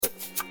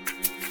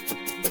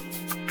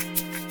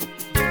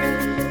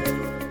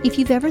If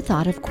you've ever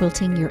thought of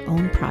quilting your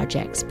own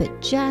projects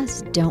but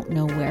just don't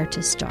know where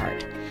to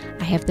start,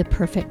 I have the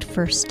perfect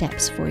first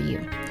steps for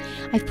you.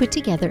 I've put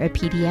together a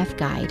PDF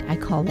guide. I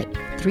call it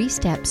 3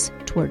 Steps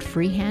Toward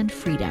Freehand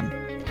Freedom.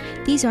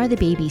 These are the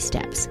baby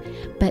steps,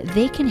 but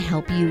they can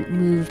help you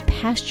move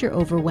past your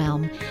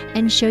overwhelm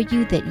and show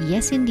you that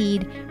yes,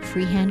 indeed,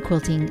 freehand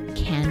quilting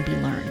can be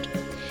learned.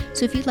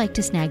 So if you'd like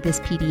to snag this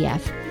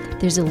PDF,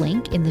 there's a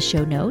link in the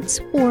show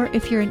notes, or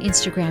if you're an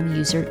Instagram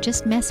user,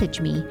 just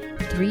message me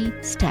 3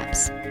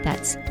 steps.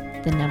 That's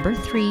the number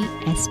 3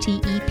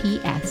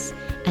 STEPS,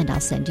 and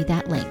I'll send you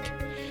that link.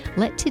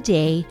 Let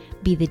today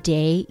be the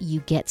day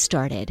you get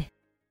started.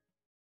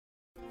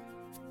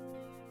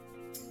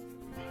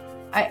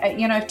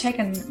 I've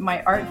taken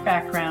my art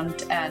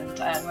background and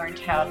learned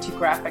how to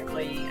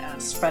graphically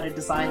spread a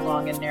design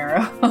long and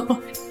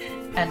narrow,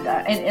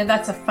 and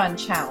that's a fun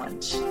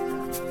challenge.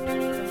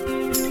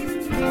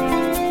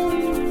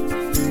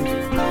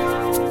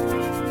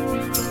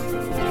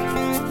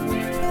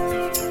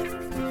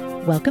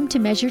 Welcome to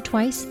Measure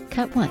Twice,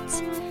 Cut Once,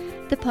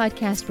 the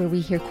podcast where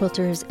we hear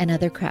quilters and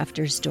other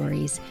crafters'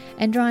 stories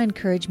and draw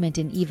encouragement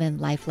and even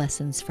life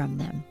lessons from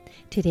them.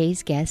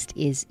 Today's guest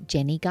is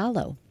Jenny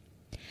Gallo.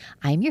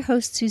 I'm your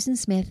host, Susan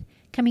Smith,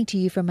 coming to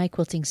you from my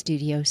quilting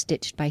studio,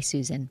 Stitched by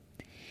Susan.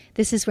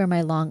 This is where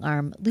my long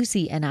arm,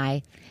 Lucy, and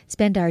I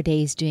spend our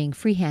days doing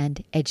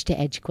freehand,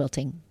 edge-to-edge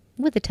quilting,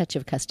 with a touch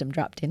of custom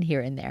dropped in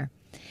here and there.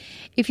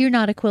 If you're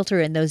not a quilter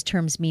and those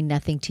terms mean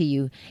nothing to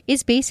you,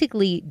 it's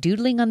basically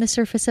doodling on the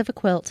surface of a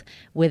quilt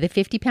with a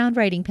 50-pound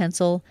writing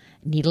pencil,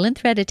 needle and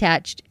thread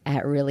attached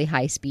at really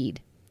high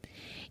speed.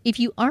 If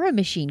you are a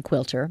machine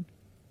quilter,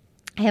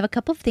 I have a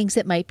couple of things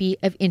that might be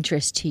of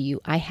interest to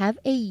you. I have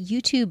a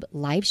YouTube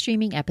live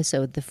streaming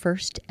episode the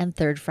first and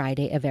third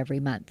Friday of every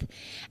month.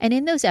 And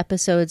in those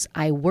episodes,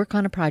 I work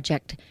on a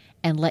project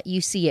and let you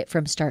see it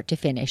from start to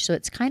finish. So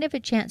it's kind of a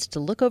chance to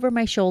look over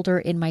my shoulder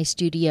in my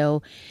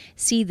studio,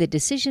 see the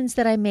decisions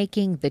that I'm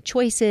making, the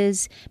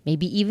choices,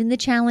 maybe even the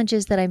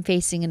challenges that I'm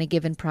facing in a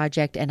given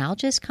project. And I'll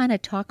just kind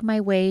of talk my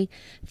way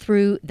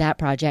through that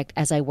project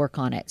as I work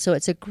on it. So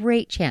it's a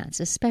great chance,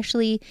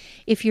 especially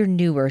if you're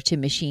newer to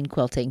machine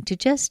quilting, to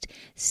just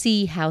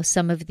see how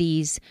some of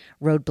these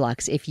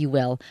roadblocks, if you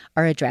will,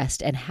 are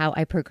addressed and how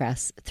I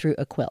progress through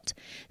a quilt.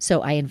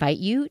 So I invite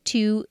you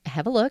to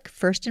have a look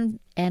first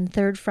and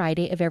third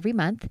Friday of every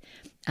month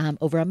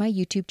over on my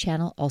YouTube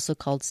channel, also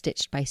called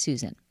Stitched by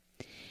Susan.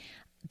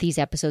 These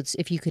episodes,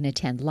 if you can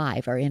attend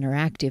live, are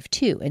interactive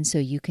too, and so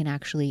you can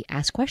actually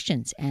ask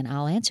questions and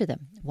I'll answer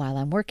them while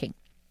I'm working.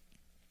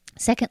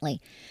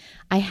 Secondly,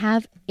 I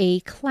have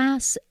a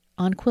class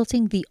on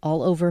quilting the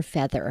all-over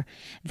feather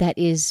that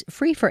is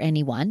free for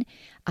anyone.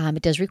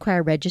 It does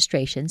require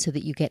registration so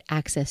that you get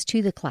access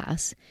to the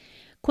class.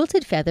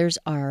 Quilted feathers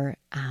are,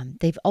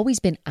 they've always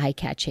been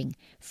eye-catching,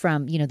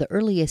 from, the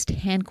earliest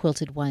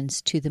hand-quilted ones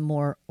to the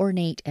more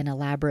ornate and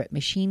elaborate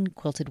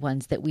machine-quilted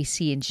ones that we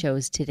see in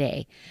shows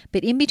today.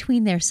 But in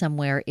between there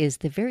somewhere is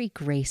the very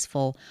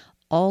graceful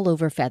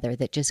all-over feather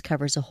that just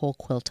covers a whole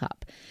quilt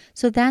top.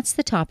 So that's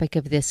the topic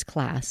of this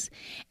class.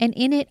 And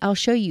in it, I'll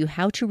show you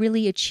how to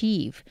really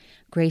achieve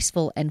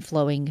graceful and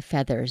flowing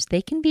feathers.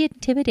 They can be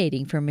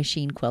intimidating for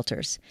machine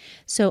quilters.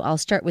 So I'll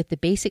start with the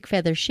basic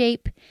feather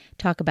shape,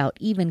 talk about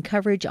even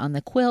coverage on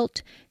the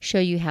quilt, show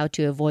you how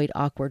to avoid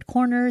awkward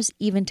corners,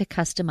 even to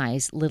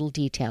customize little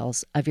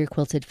details of your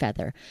quilted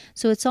feather.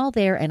 So it's all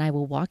there, and I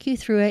will walk you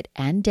through it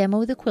and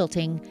demo the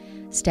quilting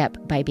step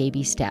by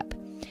baby step.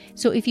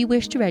 So if you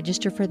wish to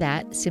register for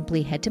that,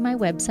 simply head to my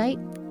website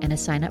and a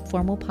sign-up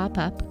form will pop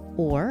up.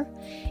 Or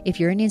if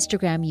you're an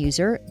Instagram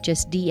user,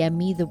 just DM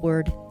me the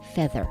word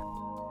feather.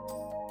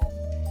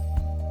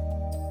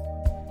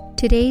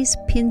 Today's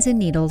Pins and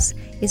Needles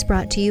is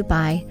brought to you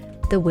by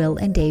The Will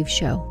and Dave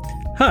Show.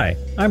 Hi,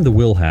 I'm the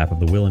Will half of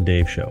The Will and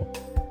Dave Show,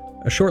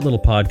 a short little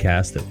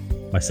podcast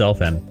that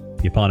myself and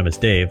the eponymous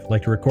Dave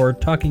like to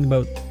record, talking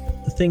about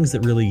the things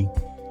that really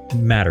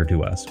matter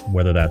to us,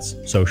 whether that's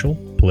social,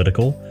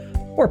 political,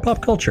 or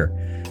pop culture.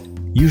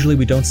 Usually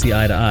we don't see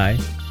eye to eye,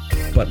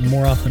 but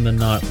more often than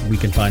not, we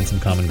can find some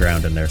common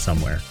ground in there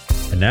somewhere.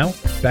 And now,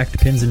 back to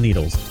Pins and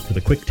Needles, with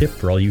a quick tip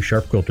for all you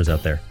sharp quilters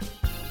out there.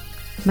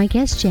 My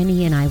guest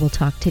Jenny and I will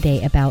talk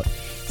today about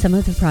some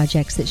of the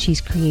projects that she's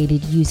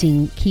created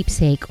using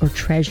keepsake or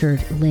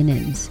treasured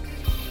linens.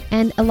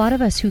 And a lot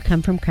of us who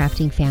come from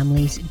crafting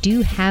families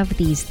do have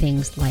these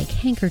things like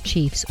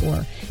handkerchiefs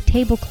or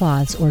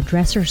tablecloths or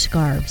dresser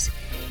scarves.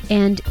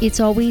 And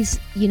it's always,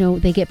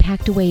 they get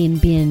packed away in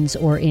bins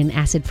or in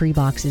acid-free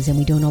boxes, and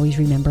we don't always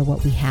remember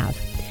what we have.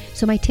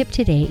 So my tip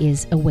today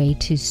is a way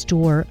to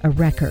store a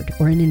record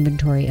or an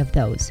inventory of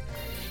those.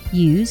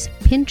 Use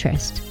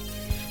Pinterest.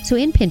 So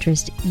in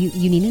Pinterest,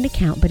 you need an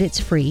account, but it's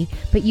free,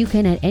 but you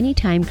can at any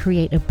time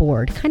create a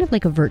board, kind of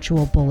like a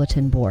virtual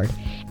bulletin board.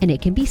 And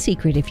it can be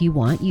secret if you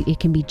want.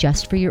 It can be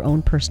just for your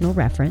own personal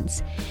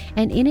reference.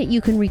 And in it, you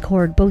can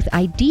record both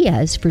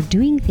ideas for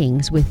doing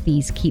things with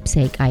these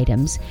keepsake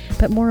items,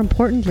 but more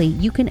importantly,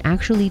 you can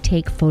actually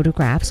take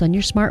photographs on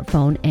your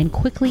smartphone and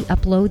quickly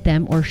upload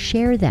them or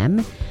share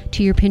them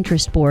to your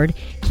Pinterest board,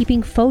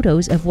 keeping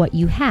photos of what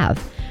you have.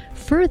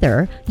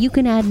 Further, you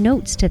can add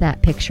notes to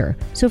that picture.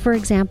 So for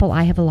example,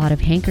 I have a lot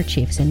of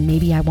handkerchiefs and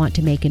maybe I want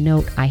to make a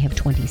note, I have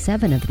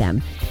 27 of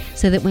them,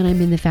 so that when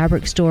I'm in the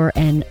fabric store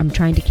and I'm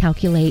trying to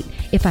calculate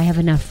if I have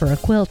enough for a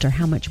quilt or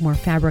how much more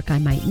fabric I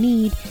might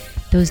need,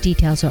 those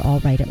details are all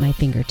right at my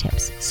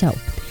fingertips. So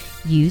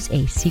use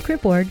a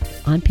secret board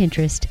on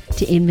Pinterest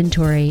to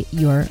inventory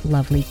your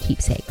lovely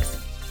keepsakes.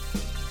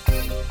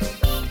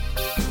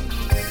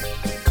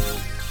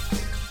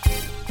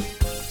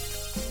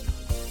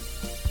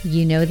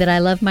 You know that I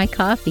love my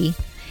coffee.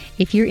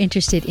 If you're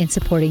interested in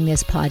supporting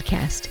this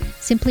podcast,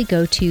 simply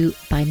go to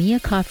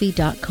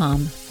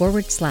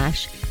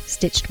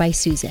buymeacoffee.com/Stitched by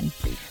Susan.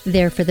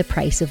 There, for the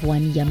price of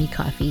one yummy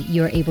coffee,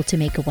 you're able to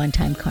make a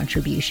one-time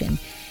contribution.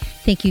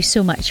 Thank you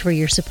so much for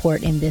your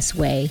support in this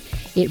way.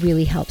 It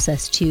really helps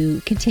us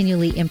to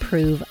continually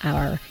improve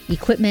our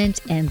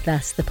equipment and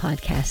thus the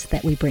podcast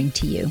that we bring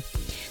to you.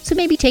 So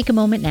maybe take a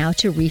moment now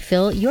to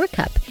refill your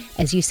cup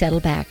as you settle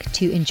back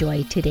to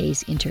enjoy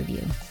today's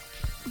interview.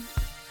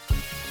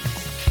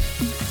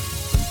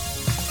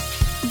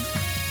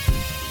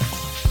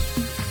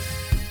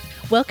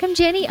 Welcome,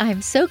 Jenny.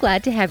 I'm so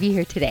glad to have you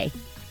here today.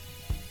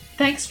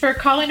 Thanks for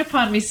calling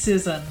upon me,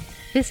 Susan.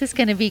 This is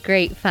going to be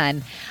great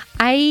fun.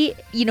 I,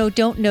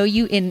 don't know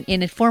you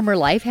in a former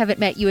life, haven't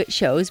met you at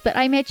shows, but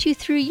I met you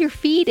through your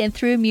feed and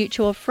through a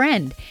mutual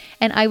friend.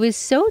 And I was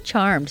so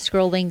charmed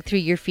scrolling through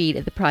your feed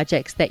at the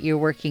projects that you're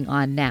working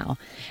on now.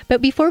 But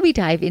before we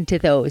dive into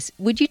those,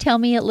 would you tell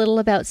me a little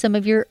about some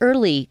of your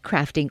early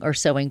crafting or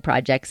sewing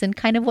projects and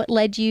kind of what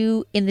led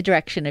you in the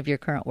direction of your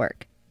current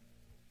work?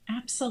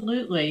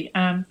 Absolutely.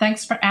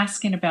 Thanks for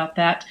asking about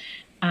that.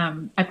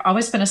 I've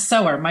always been a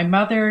sewer. My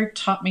mother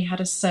taught me how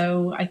to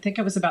sew. I think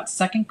I was about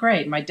second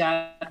grade. My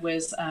dad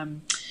was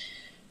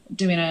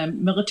doing a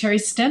military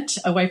stint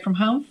away from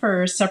home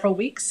for several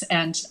weeks.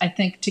 And I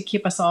think to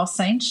keep us all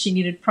sane, she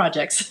needed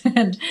projects.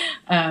 And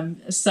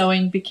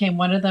sewing became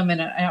one of them.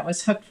 And I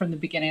was hooked from the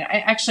beginning. I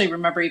actually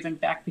remember even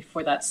back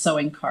before that,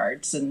 sewing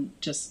cards. And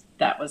just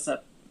that was so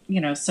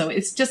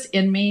it's just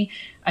in me.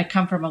 I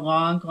come from a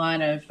long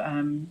line of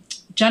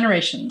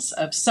generations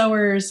of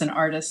sewers and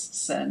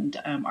artists and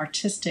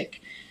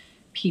artistic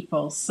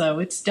people. So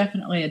it's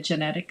definitely a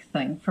genetic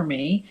thing for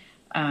me.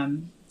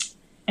 And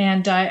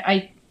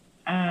I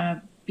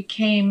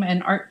became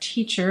an art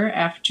teacher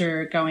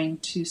after going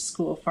to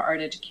school for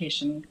art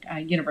education,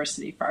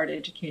 university for art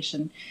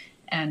education.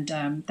 And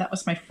that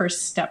was my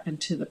first step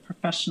into the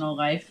professional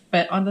life.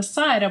 But on the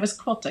side, I was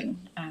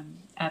quilting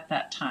at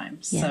that time.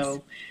 Yes.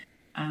 So,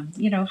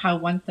 how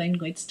one thing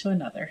leads to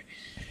another.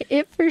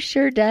 It for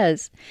sure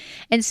does.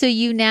 And so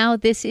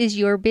this is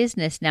your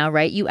business now,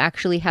 right? You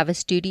actually have a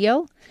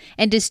studio?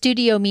 And does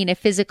studio mean a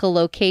physical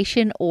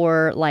location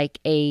or like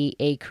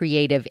a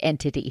creative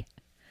entity?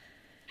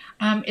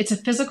 It's a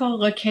physical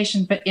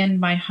location, but in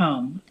my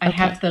home. Okay. I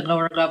have the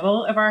lower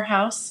level of our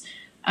house,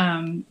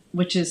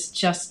 which is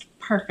just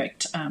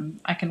perfect.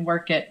 I can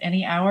work at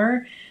any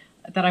hour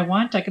that I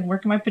want. I can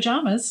work in my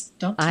pajamas.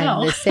 Don't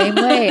tell. I'm the same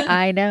way.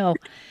 I know.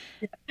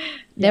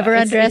 Never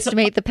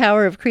underestimate the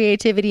power of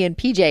creativity in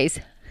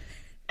PJs.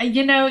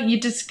 You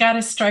just got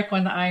to strike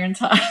when the iron's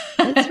hot.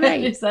 That's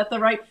right. Is that the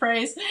right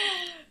phrase?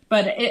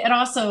 But it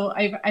also,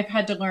 I've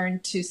had to learn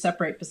to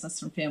separate business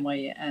from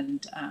family,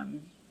 and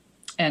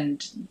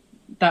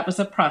that was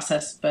a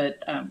process,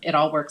 but it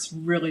all works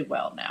really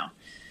well now.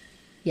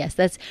 Yes,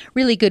 that's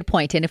really good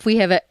point. And if we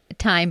have a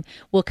time,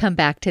 we'll come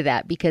back to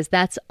that, because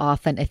that's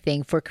often a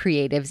thing for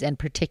creatives, and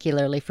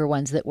particularly for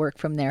ones that work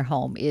from their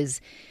home, is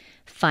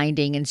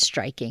finding and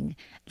striking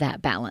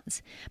that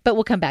balance. But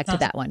we'll come back to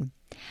that one.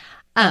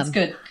 That's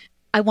good.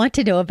 I want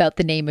to know about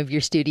the name of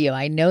your studio.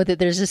 I know that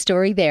there's a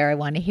story there. I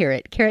want to hear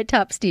it. Carrot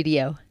Top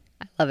Studio.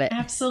 I love it.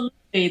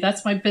 Absolutely.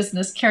 That's my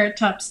business, Carrot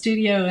Top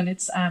Studio, and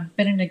it's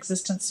been in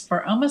existence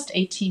for almost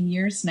 18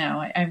 years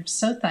now. I'm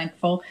so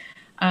thankful.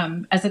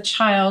 As a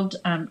child,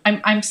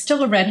 I'm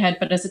still a redhead,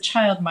 but as a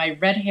child, my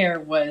red hair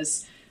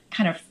was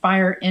kind of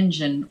fire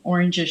engine,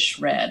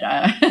 orangish red.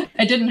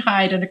 I didn't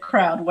hide in a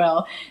crowd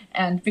well,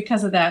 and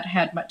because of that,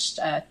 had much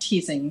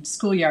teasing,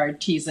 schoolyard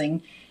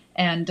teasing,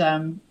 and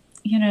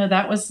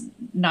that was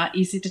not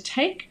easy to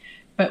take.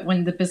 But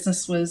when the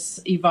business was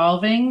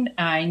evolving,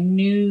 I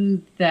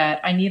knew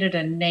that I needed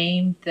a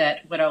name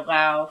that would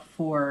allow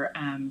for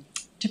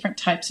different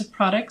types of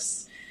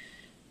products,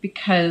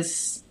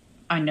 because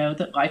I know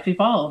that life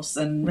evolves,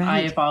 and right. I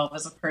evolve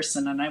as a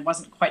person, and I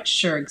wasn't quite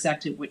sure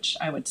exactly which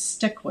I would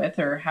stick with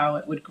or how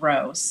it would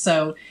grow.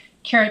 So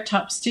Carrot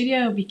Top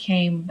Studio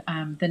became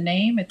the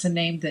name. It's a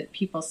name that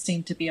people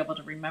seem to be able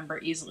to remember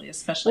easily,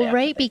 especially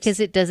right, because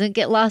it doesn't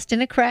get lost in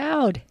a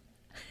crowd.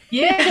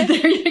 Yeah,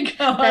 there you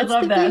go. I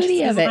love that.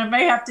 Beauty of it. I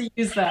may have to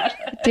use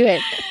that. Do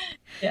it.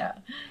 Yeah.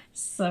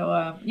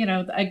 So,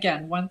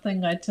 again, one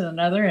thing led to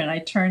another, and I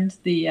turned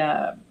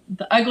the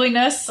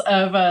ugliness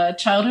of a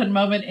childhood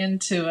moment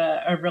into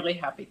a really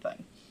happy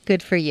thing.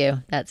 Good for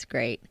you. That's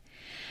great.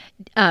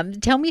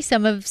 Tell me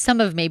some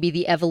of maybe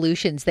the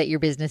evolutions that your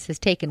business has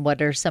taken.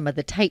 What are some of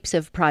the types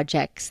of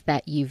projects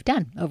that you've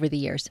done over the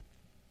years?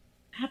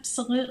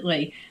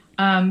 Absolutely.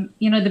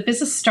 The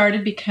business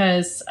started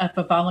because of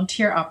a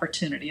volunteer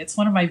opportunity. It's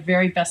one of my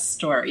very best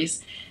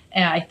stories,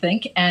 I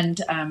think.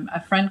 And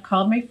a friend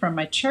called me from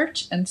my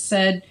church and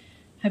said,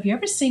 "Have you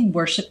ever seen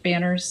worship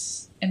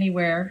banners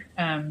anywhere?"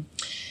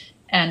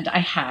 And I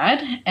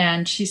had.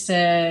 And she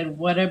said,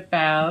 "What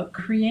about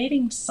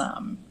creating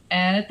some?"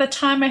 And at the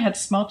time, I had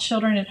small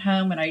children at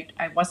home, and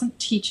I wasn't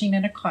teaching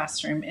in a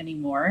classroom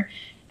anymore,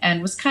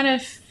 and was kind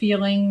of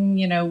feeling,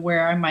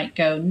 where I might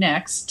go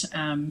next.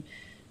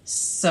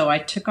 So I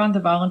took on the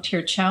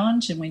volunteer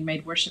challenge, and we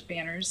made worship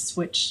banners,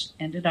 which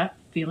ended up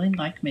feeling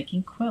like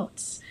making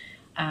quilts.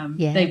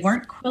 Yes. They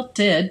weren't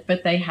quilted,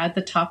 but they had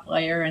the top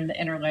layer and the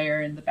inner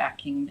layer and the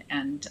backing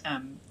and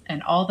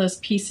all those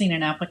piecing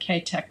and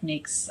applique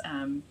techniques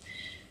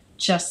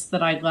just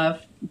that I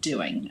love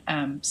doing.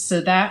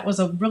 So that was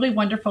a really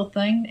wonderful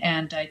thing,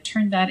 and I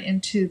turned that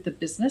into the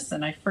business,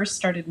 and I first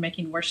started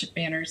making worship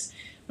banners,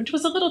 which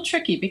was a little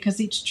tricky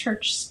because each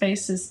church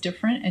space is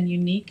different and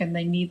unique, and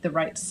they need the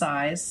right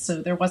size,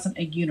 so there wasn't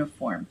a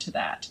uniform to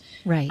that.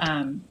 Right.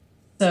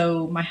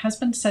 So my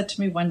husband said to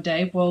me one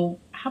day, "Well,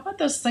 how about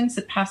those things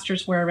that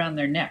pastors wear around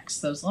their necks,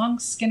 those long,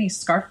 skinny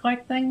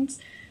scarf-like things?"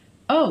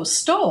 "Oh,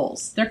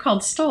 stoles. They're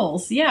called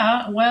stoles."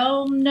 "Yeah,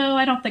 well, no,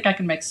 I don't think I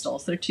can make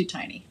stoles. They're too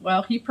tiny."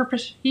 Well, he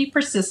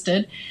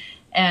persisted,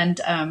 and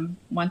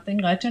one thing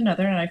led to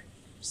another, and I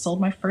sold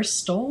my first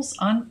stoles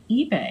on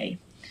eBay.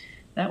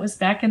 That was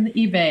back in the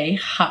eBay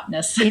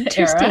hotness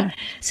Interesting. era.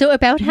 So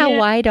about how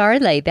wide are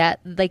they? That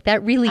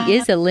really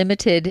is a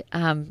limited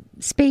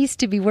space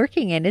to be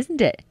working in, isn't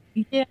it?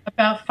 Yeah,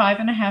 about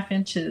 5.5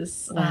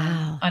 inches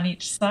Wow. on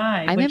each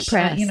side. I'm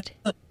impressed.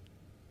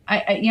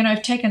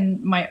 I've taken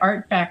my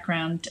art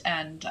background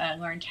and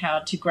learned how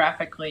to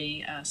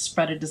graphically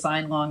spread a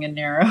design long and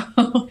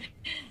narrow,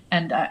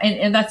 and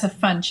that's a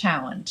fun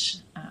challenge.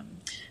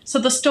 So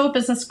the stole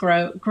business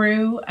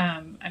grew.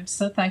 I'm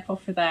so thankful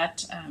for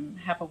that.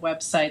 Have a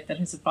website that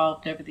has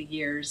evolved over the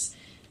years,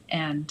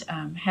 and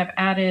have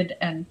added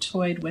and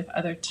toyed with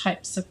other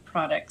types of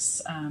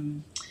products,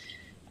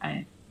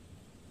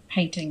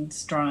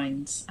 paintings,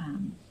 drawings,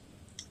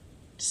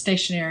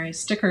 stationery,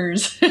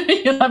 stickers.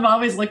 I'm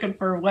always looking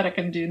for what I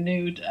can do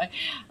new.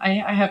 I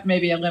have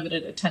maybe a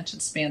limited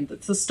attention span.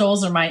 The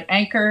stoles are my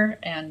anchor,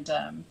 and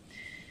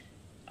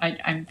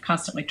I'm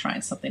constantly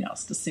trying something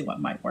else to see what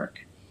might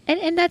work.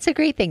 And that's a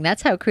great thing.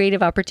 That's how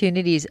creative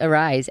opportunities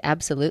arise.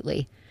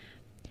 Absolutely.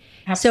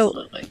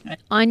 Absolutely. So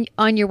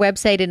on your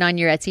website and on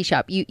your Etsy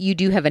shop, you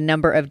do have a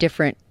number of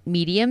different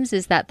mediums.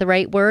 Is that the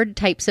right word?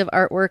 Types of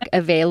artwork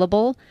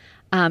available.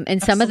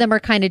 And some of them are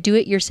kind of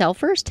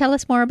do-it-yourselfers. Tell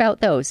us more about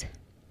those.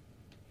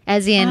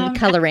 As in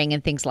coloring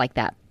and things like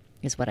that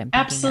is what I'm thinking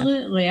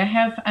Absolutely. Of.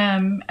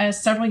 I have,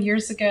 several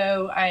years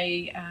ago,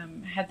 I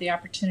had the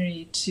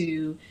opportunity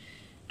to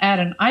add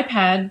an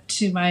iPad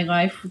to my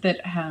life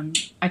that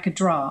I could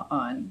draw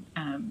on.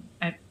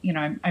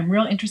 I'm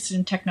real interested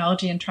in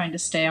technology and trying to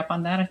stay up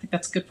on that. I think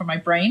that's good for my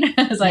brain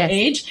as I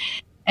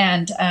age.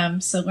 And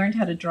so learned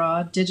how to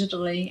draw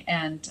digitally,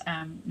 and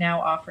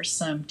now offer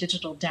some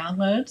digital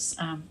downloads.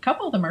 A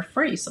couple of them are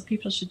free, so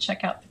people should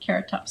check out the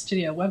Carrot Top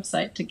Studio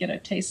website to get a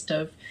taste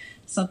of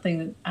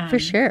something that for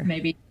sure.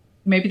 Maybe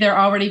there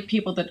are already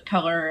people that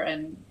color,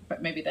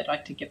 but maybe they'd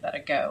like to give that a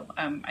go.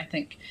 I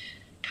think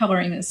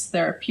coloring is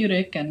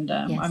therapeutic, and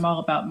I'm all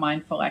about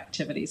mindful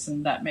activities,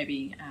 and that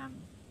maybe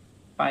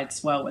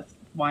bides well with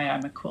why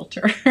I'm a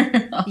quilter.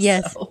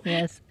 Yes.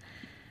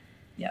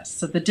 Yes,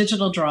 so the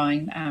digital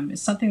drawing is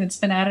something that's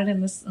been added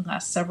in the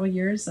last several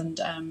years,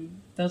 and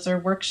those are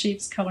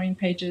worksheets, coloring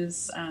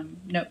pages,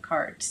 note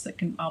cards that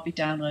can all be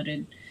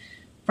downloaded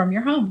from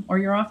your home or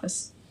your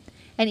office.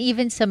 And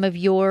even some of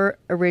your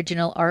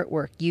original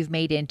artwork you've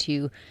made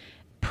into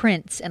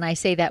prints, and I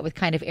say that with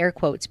kind of air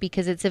quotes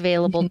because it's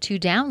available to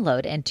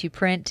download and to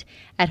print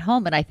at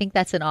home, and I think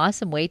that's an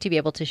awesome way to be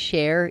able to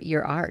share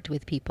your art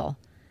with people.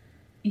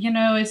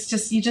 It's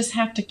just, you just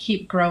have to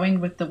keep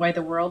growing with the way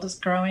the world is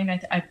growing.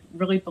 I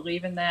really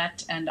believe in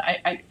that. And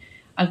I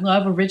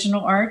love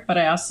original art, but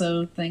I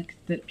also think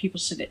that people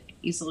should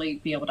easily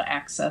be able to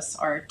access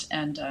art.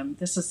 And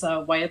this is a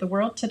way of the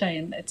world today.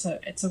 And it's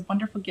a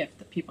wonderful gift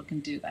that people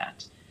can do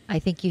that. I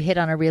think you hit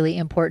on a really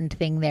important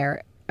thing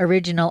there.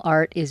 Original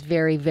art is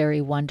very, very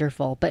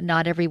wonderful, but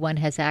not everyone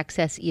has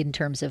access in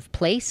terms of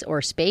place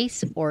or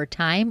space or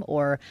time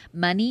or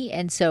money.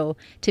 And so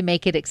to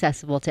make it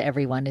accessible to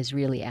everyone is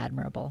really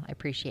admirable. I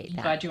appreciate that.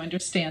 I'm glad you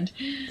understand.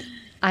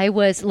 I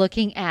was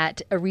looking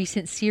at a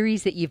recent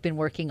series that you've been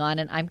working on,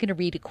 and I'm going to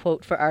read a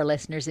quote for our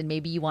listeners, and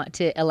maybe you want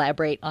to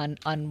elaborate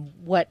on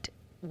what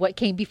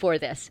came before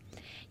this.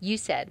 You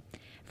said,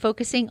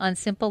 "Focusing on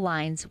simple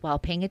lines while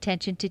paying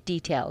attention to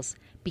details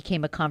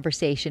became a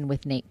conversation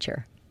with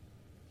nature."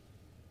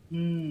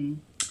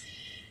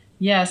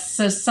 Yes,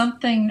 so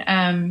something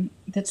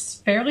that's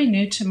fairly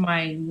new to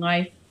my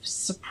life,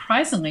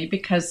 surprisingly,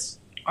 because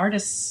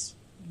artists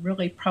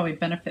really probably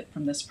benefit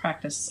from this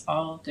practice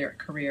all their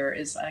career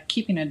is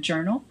keeping a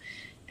journal.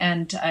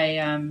 And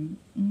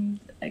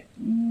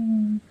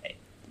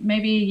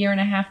maybe a year and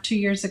a half, 2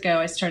 years ago,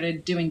 I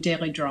started doing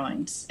daily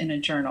drawings in a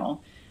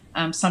journal,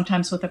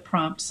 sometimes with a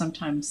prompt,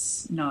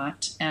 sometimes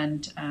not.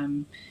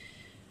 And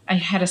I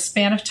had a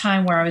span of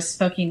time where I was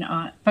focusing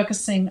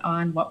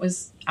on what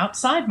was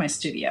outside my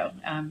studio.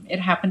 It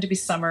happened to be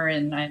summer,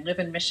 and I live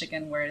in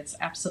Michigan, where it's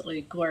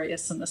absolutely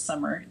glorious in the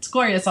summer. It's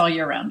glorious all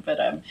year round, but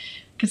I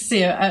could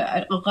see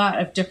a lot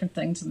of different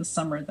things in the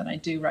summer than I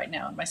do right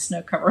now in my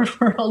snow-covered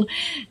world.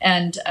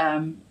 And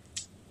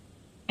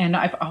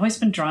I've always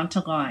been drawn to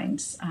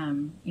lines.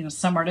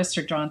 Some artists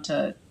are drawn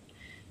to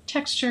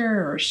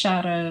texture or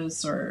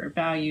shadows or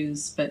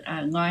values, but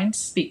lines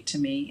speak to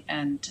me.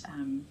 And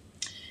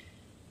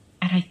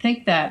I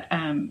think that,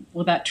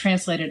 that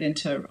translated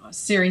into a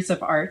series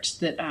of art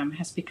that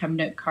has become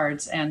note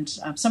cards and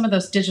some of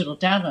those digital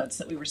downloads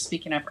that we were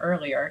speaking of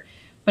earlier.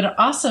 But it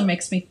also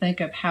makes me think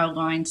of how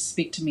lines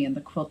speak to me in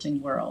the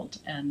quilting world.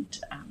 And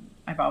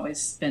I've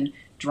always been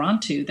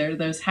drawn to, there are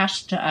those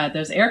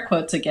those air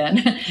quotes again,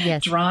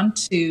 yes. Drawn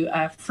to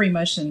free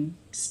motion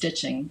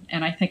stitching.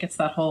 And I think it's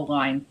that whole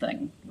line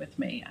thing with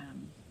me.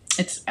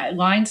 It's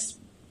lines,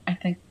 I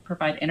think,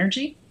 provide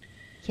energy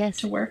yes.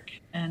 to work.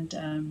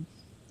 And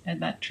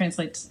that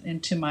translates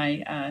into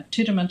my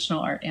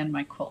two-dimensional art and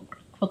my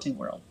quilting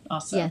world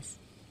also. Yes.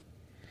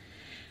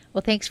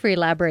 Well, thanks for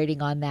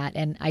elaborating on that.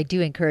 And I do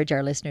encourage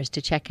our listeners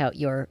to check out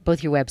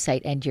both your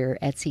website and your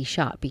Etsy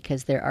shop,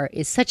 because there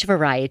is such a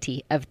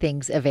variety of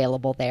things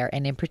available there.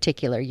 And in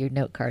particular, your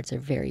note cards are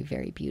very,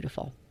 very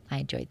beautiful. I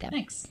enjoyed them.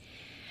 Thanks.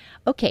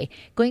 Okay,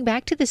 going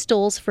back to the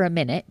stoles for a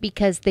minute,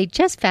 because they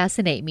just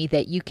fascinate me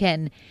that you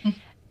can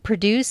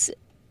produce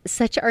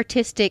such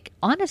artistic,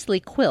 honestly,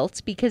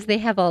 quilts, because they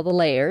have all the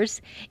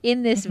layers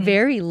in this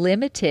very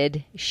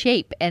limited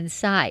shape and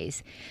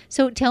size.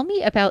 So tell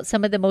me about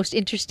some of the most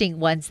interesting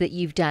ones that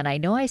you've done. I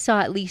know I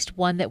saw at least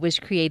one that was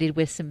created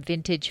with some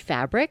vintage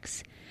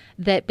fabrics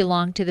that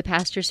belonged to the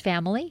pastor's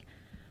family.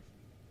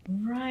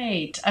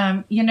 Right.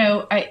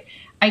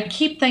 I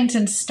keep things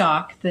in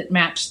stock that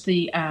match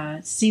the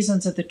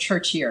seasons of the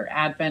church year,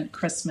 Advent,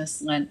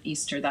 Christmas, Lent,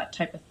 Easter, that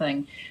type of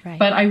thing. Right.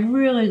 But I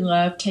really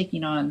love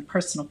taking on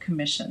personal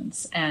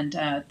commissions. And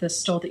the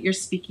stole that you're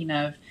speaking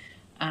of,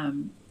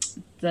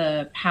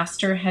 the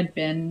pastor had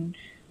been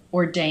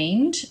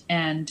ordained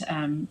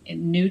and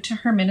new to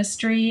her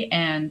ministry,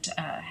 and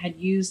had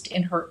used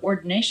in her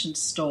ordination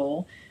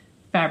stole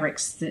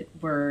fabrics that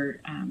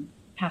were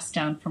passed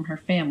down from her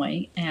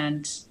family.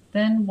 And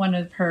then one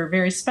of her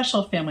very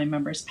special family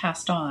members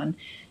passed on,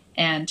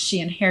 and she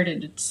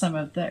inherited some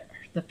of the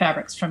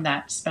fabrics from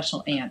that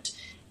special aunt.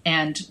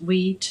 And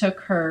we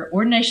took her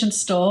ordination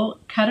stole,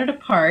 cut it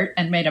apart,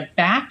 and made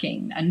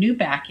a new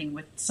backing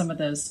with some of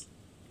those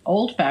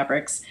old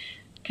fabrics,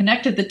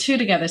 connected the two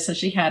together so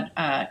she had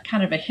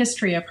kind of a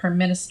history of her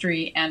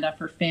ministry and of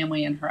her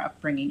family and her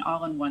upbringing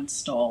all in one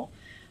stole,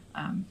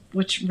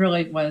 which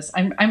really was,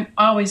 I'm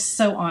always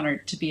so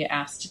honored to be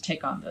asked to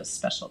take on those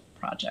special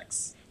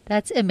projects.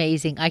 That's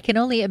amazing. I can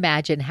only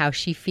imagine how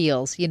she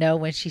feels,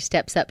 when she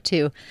steps up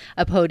to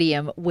a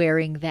podium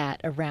wearing that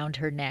around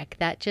her neck.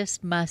 That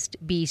just must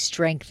be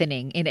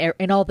strengthening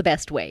in all the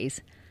best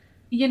ways.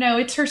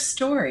 It's her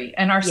story,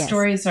 and our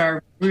stories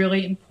are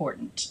really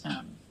important.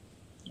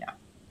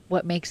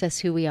 What makes us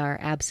who we are,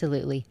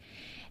 absolutely.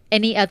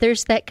 Any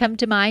others that come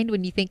to mind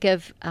when you think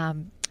of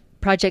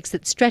projects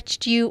that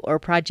stretched you or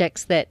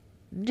projects that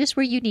just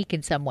were unique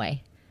in some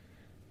way?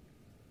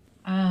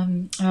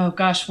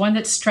 One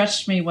that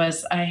stretched me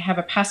was I have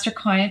a pastor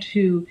client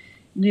who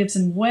lives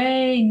in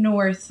way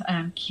north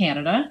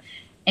Canada,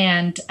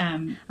 and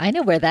I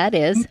know where that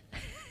is.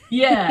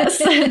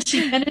 Yes,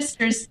 she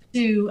ministers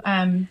to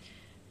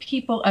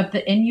people of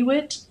the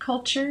Inuit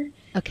culture.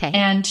 Okay,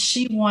 and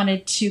she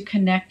wanted to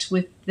connect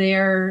with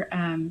their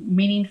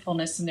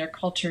meaningfulness in their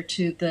culture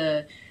to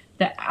the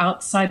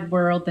outside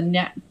world,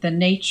 the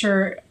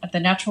nature, the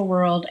natural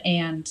world,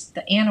 and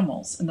the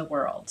animals in the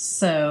world.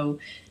 So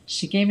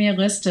she gave me a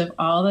list of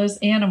all those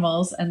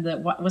animals and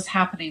what was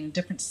happening in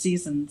different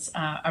seasons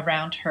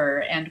around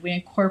her, and we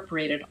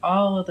incorporated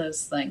all of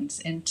those things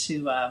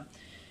into a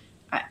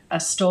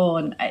stole,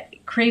 and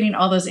creating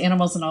all those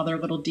animals and all their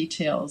little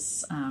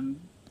details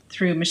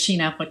through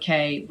machine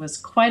applique was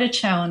quite a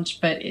challenge,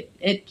 but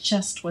it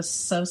just was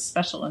so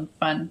special and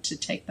fun to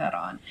take that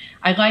on.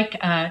 I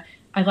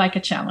like a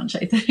challenge,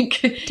 I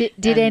think.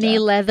 Did any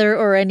leather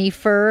or any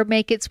fur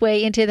make its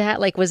way into that?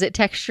 Like, was it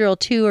textural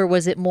too, or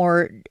was it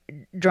more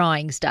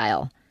drawing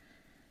style?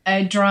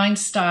 A drawing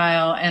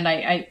style, and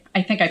I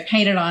think I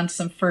painted on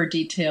some fur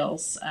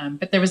details,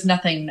 but there was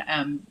nothing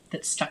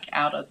that stuck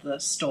out of the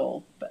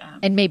stole.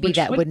 And maybe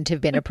that wouldn't have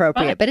been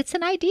appropriate, but it's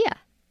an idea.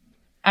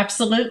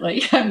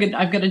 Absolutely. I'm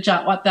gonna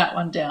jot that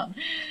one down.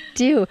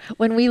 Do.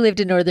 When we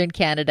lived in Northern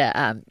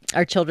Canada,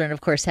 our children,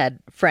 of course, had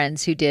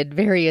friends who did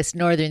various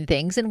Northern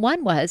things, and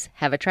one was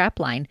have a trap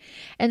line.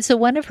 And so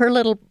one of her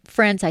little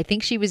friends, I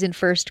think she was in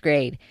first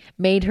grade,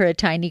 made her a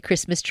tiny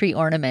Christmas tree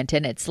ornament,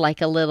 and it's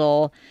like a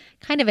little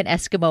kind of an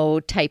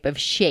Eskimo type of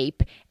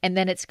shape, and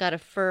then it's got a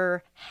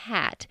fur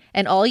hat.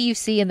 And all you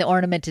see in the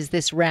ornament is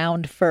this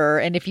round fur,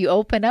 and if you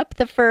open up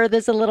the fur,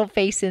 there's a little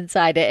face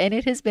inside it, and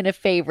it has been a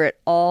favorite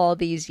all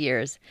these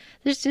years.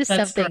 There's just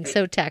That's something great.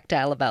 so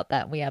tactile about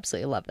that. We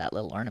absolutely love that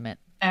little ornament.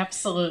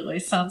 Absolutely.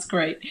 Sounds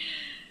great.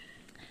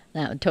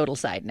 Now, total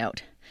side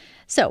note.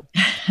 So,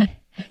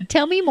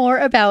 tell me more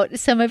about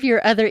some of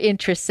your other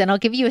interests, and I'll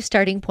give you a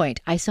starting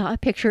point. I saw a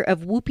picture of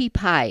whoopie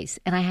pies,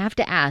 and I have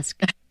to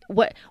ask,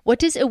 what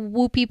does a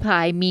whoopie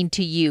pie mean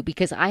to you?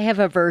 Because I have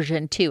a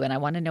version too, and I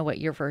want to know what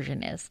your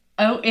version is.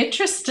 Oh,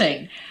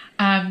 interesting.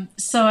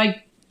 So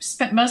I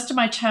spent most of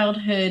my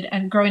childhood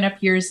and growing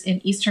up years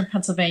in eastern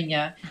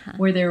Pennsylvania,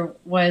 where there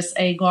was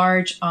a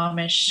large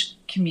Amish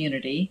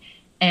community,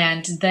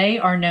 and they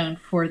are known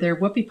for their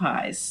whoopie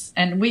pies.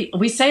 And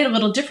we say it a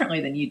little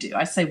differently than you do.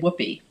 I say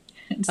whoopie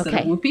instead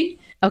of whoopie.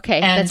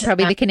 Okay, And, that's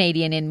probably the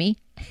Canadian in me.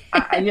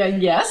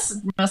 yes,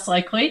 most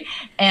likely.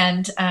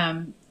 And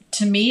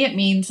to me, it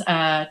means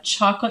a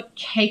chocolate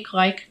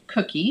cake-like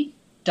cookie,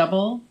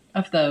 double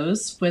of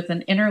those, with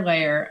an inner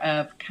layer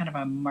of kind of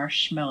a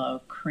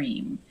marshmallow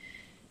cream.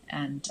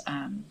 And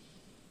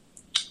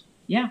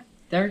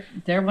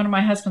they're one of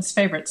my husband's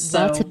favorites. So,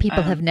 Lots of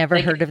people have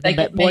never heard of them,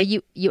 but boy,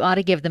 you ought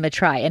to give them a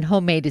try. And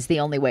homemade is the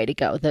only way to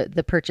go.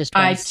 The purchased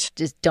ones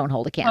just don't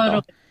hold a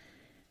candle.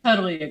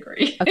 Totally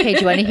agree. Okay,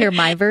 do you want to hear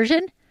my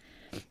version?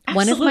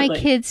 One of my Absolutely.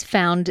 kids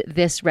found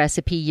this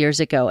recipe years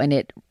ago, and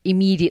it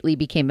immediately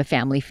became a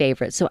family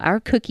favorite. So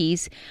our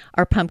cookies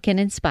are pumpkin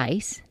and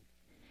spice,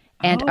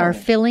 and our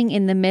filling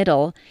in the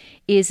middle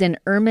is an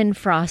ermine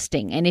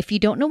frosting. And if you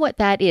don't know what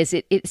that is,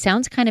 it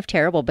sounds kind of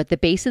terrible, but the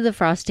base of the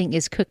frosting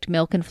is cooked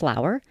milk and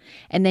flour,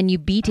 and then you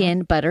beat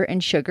in butter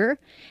and sugar.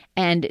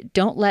 And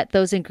don't let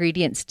those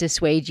ingredients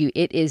dissuade you.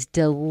 It is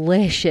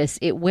delicious.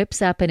 It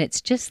whips up, and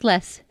it's just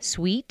less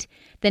sweet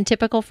than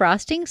typical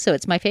frosting. So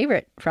it's my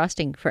favorite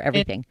frosting for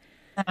everything.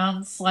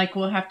 Sounds like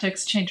we'll have to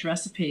exchange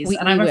recipes. We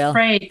I'm will.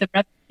 afraid the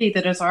recipe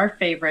that is our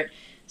favorite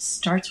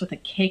starts with a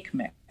cake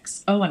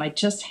mix. Oh, and I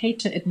just hate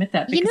to admit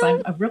that because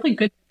I'm a really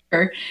good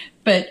baker,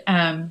 but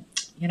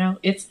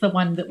it's the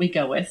one that we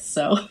go with.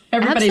 So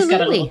everybody's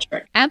got a little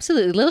trick.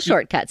 Absolutely. Little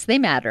shortcuts. They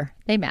matter.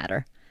 They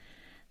matter.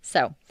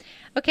 So,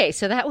 okay.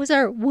 So that was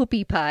our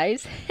whoopie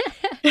pies.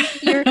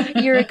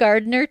 You're a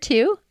gardener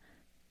too?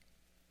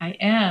 I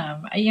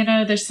am.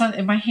 There's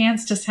something, my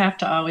hands just have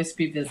to always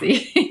be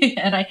busy.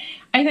 And I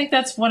think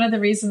that's one of the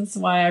reasons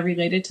why I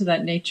related to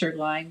that Nature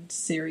Line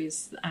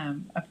series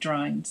of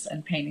drawings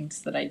and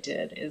paintings that I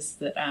did, is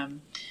that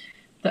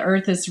the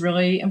earth is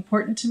really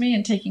important to me,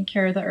 and taking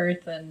care of the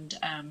earth and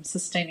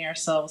sustaining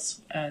ourselves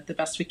the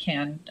best we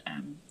can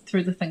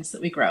through the things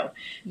that we grow,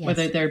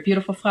 whether they're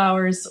beautiful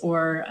flowers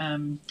or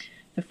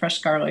the fresh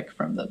garlic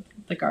from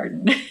the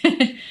garden.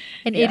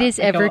 And it is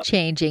ever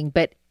changing,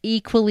 but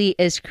equally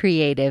as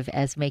creative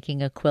as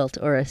making a quilt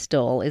or a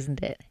stole,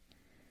 isn't it?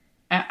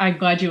 I'm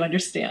glad you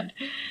understand.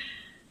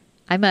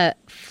 I'm a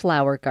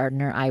flower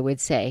gardener, I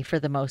would say, for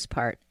the most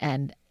part.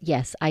 And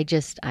yes, I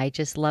just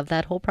love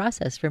that whole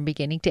process from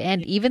beginning to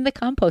end. Even the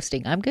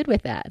composting, I'm good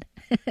with that.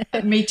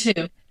 Me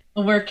too.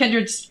 Well, we're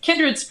kindred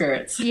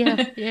spirits.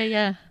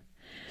 Yeah.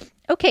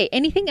 Okay,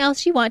 anything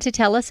else you want to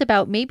tell us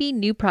about maybe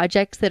new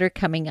projects that are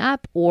coming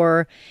up,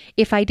 or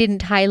if I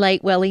didn't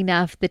highlight well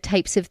enough the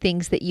types of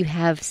things that you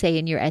have, say,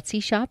 in your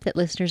Etsy shop that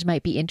listeners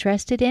might be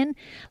interested in?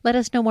 Let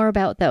us know more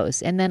about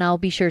those, and then I'll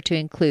be sure to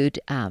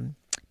include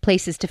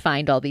places to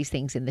find all these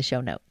things in the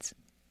show notes.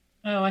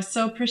 Oh, I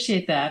so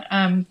appreciate that.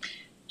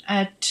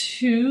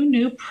 2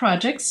 new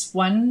projects.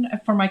 One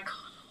for my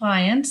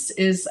clients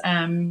is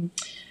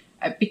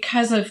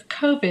because of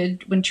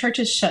COVID, when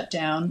churches shut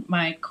down,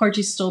 my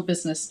Corgi Stool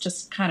business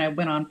just kind of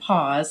went on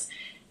pause,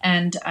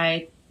 and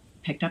I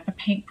picked up a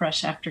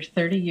paintbrush after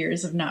 30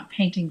 years of not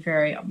painting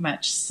very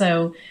much.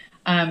 So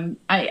I'm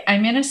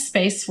in a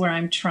space where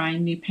I'm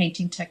trying new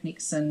painting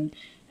techniques and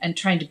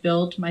trying to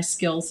build my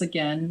skills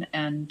again.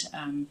 And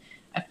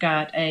I've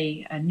got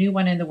a new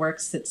one in the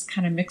works that's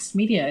kind of mixed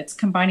media. It's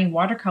combining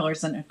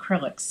watercolors and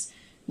acrylics,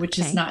 which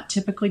is not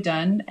typically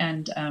done.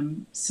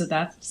 And so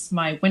that's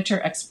my winter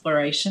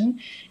exploration.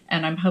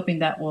 And I'm hoping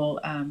that will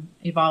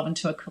evolve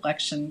into a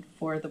collection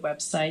for the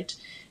website.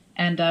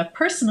 And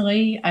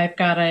personally, I've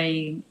got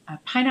a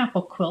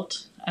pineapple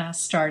quilt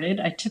started.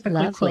 I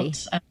typically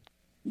quilt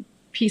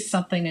piece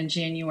something in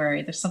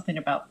January. There's something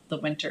about the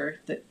winter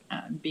that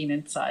being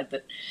inside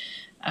that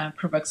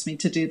provokes me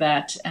to do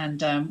that.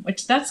 And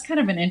which that's kind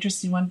of an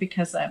interesting one,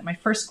 because my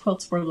first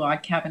quilts were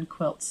log cabin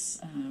quilts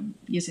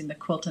using the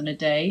quilt in a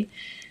day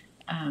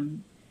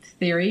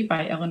theory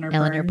by Eleanor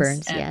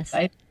Burns. And yes.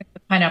 I think the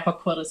pineapple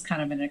quilt is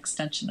kind of an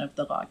extension of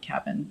the log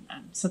cabin.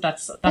 So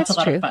that's a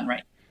lot of fun,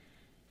 right?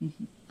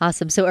 Mm-hmm.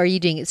 Awesome. So are you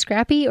doing it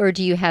scrappy, or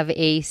do you have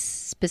a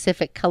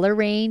specific color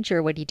range,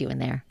 or what are you doing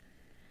there?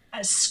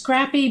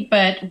 Scrappy,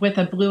 but with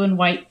a blue and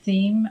white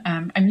theme.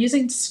 I'm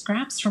using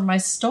scraps from my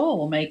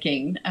stole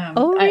making.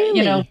 Oh,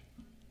 really?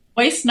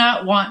 Waste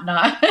not, want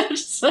not.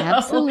 So,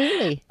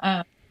 absolutely.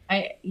 So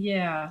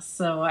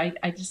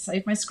I just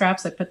save my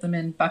scraps. I put them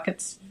in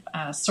buckets,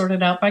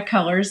 sorted out by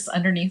colors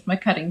underneath my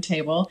cutting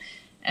table.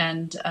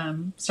 And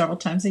several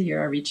times a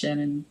year I reach in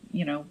and,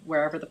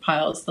 wherever the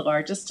pile is the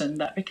largest, and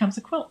that becomes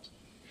a quilt.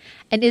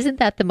 And isn't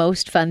that the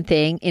most fun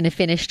thing in a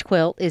finished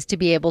quilt, is to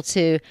be able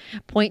to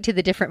point to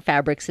the different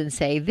fabrics and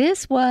say,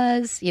 this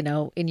was,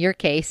 in your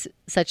case,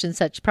 such and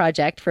such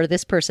project for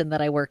this person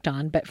that I worked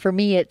on. But for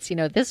me, it's,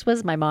 this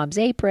was my mom's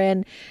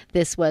apron.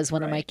 This was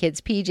one of my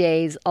kids'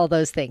 PJs, all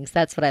those things.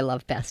 That's what I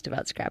love best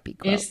about Scrappy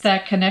Quilts. It's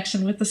that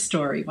connection with the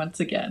story once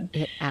again.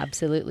 It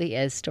absolutely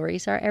is.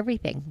 Stories are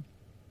everything.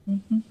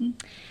 Mm-hmm.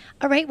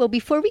 All right. Well,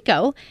 before we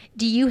go,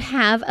 do you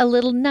have a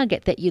little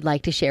nugget that you'd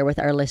like to share with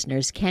our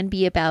listeners? Can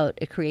be about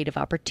a creative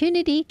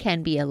opportunity,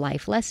 can be a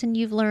life lesson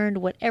you've learned,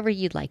 whatever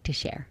you'd like to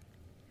share.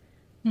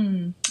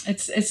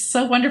 It's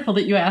so wonderful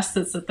that you asked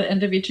this at the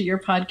end of each of your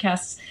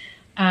podcasts.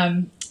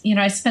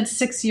 I spent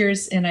 6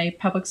 years in a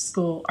public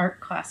school art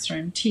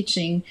classroom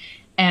teaching,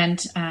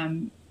 and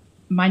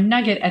my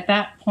nugget at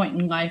that point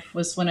in life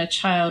was when a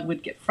child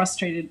would get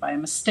frustrated by a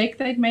mistake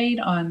they'd made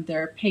on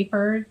their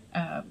paper,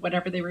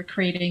 whatever they were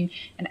creating,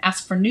 and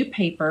ask for new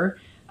paper,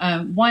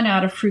 one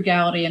out of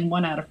frugality and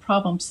one out of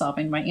problem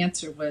solving. My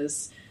answer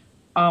was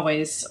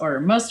always, or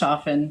most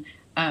often,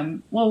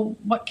 well,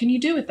 what can you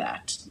do with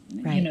that?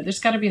 Right. There's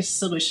got to be a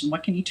solution.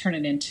 What can you turn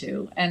it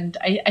into? And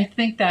I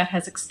think that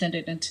has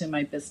extended into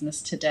my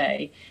business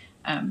today.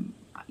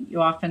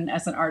 You often,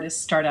 as an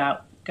artist, start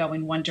out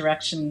going one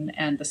direction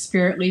and the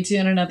spirit leads you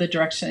in another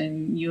direction,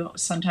 and you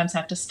sometimes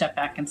have to step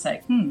back and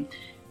say,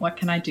 what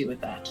can I do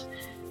with that?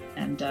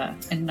 And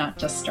not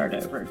just start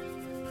over.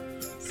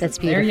 That's beautiful.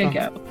 There you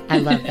go. I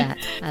love that.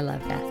 I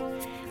love that.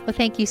 Well,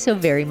 thank you so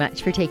very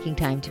much for taking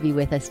time to be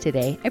with us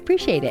today. I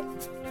appreciate it.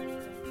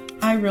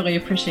 I really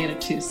appreciate it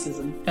too,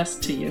 Susan.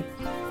 Best to you.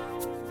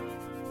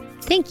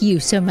 Thank you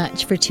so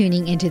much for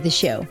tuning into the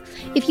show.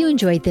 If you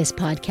enjoyed this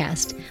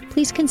podcast,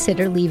 please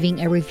consider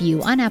leaving a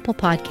review on Apple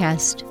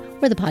Podcast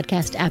or the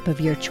podcast app of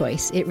your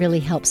choice. It really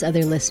helps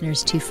other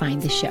listeners to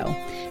find the show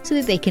so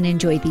that they can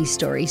enjoy these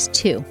stories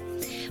too.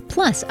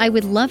 Plus, I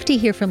would love to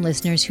hear from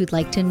listeners who'd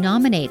like to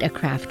nominate a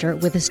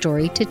crafter with a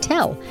story to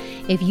tell.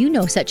 If you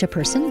know such a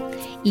person,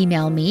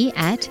 email me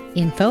at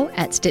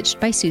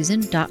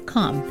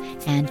info@stitchedbysusan.com,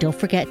 and don't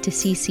forget to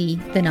CC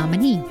the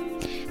nominee.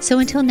 So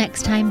until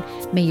next time,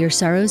 may your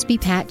sorrows be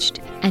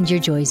patched and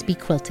your joys be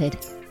quilted.